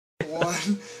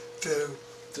1, 2,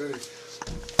 3.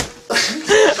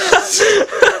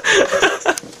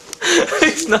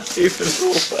 He's not even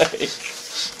awake.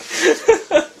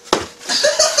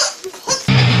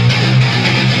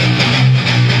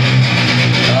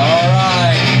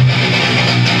 Alright.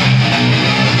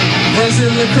 This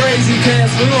is the crazy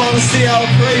test. We want to see how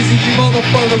crazy you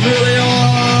motherfuckers really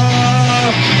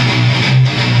are.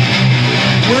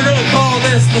 We're gonna call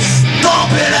this the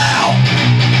Stomp It Out.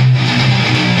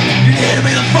 You hear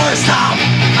me the first time?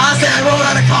 I said I wrote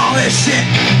how to call this shit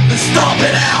the Stomp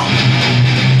It Out.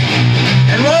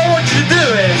 And what I want you to do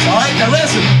is, alright, now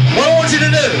listen, what I want you to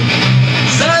do,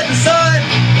 side to side,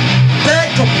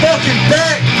 back to fucking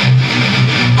back,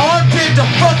 armpit to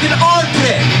fucking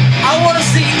armpit. I want to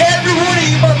see every one of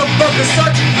you motherfuckers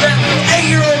searching for that little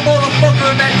 8-year-old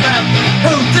motherfucker in that crowd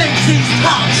who thinks he's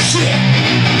top shit.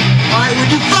 Alright, when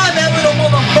you find that little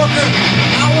motherfucker,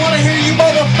 I want to hear you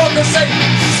motherfuckers say,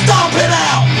 stomp it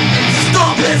out, and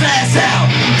stomp his ass out.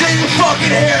 Do you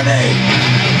fucking hear me?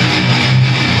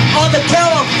 On the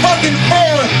count of fucking 4,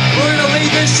 we're gonna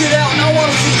leave this shit out, and I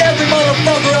want to see every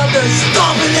motherfucker out there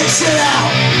stomping this shit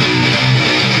out.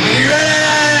 Are you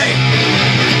ready?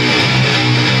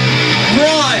 1,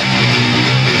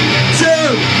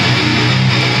 2,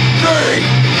 3,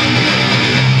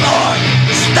 4,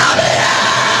 stomp it out!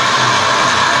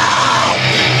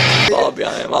 Bobby,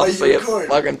 I am. I'll see it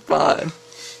fucking fine.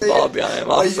 Bobby, I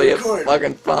am. I'll see it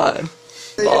fucking fine.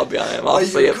 Bobby, I am. I'll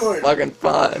see it fucking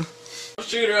fine.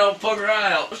 Shoot her out, fuck her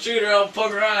out. Shoot her out,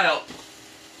 fuck her out.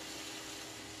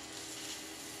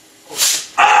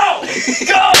 Oh!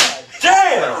 God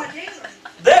damn!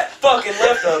 That fucking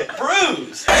left a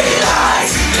bruise.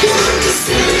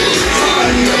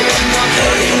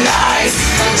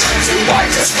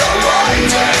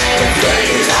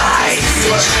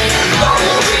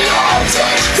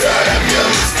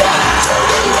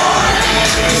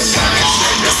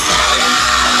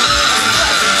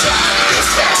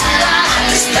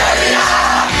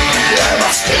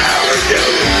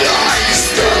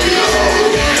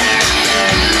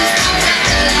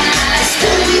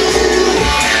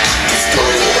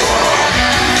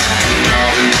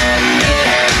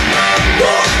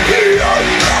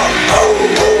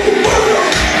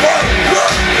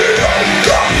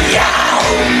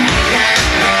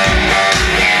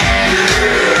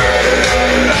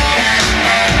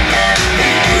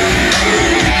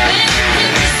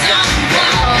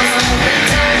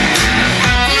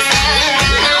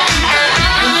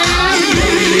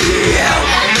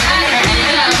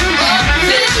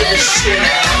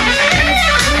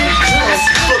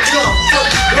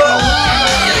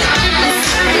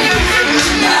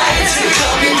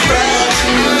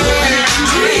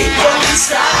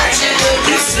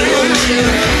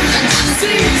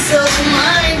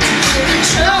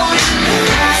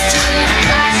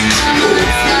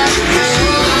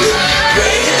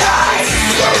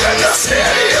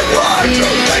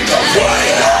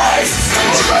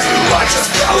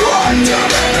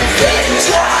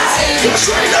 Just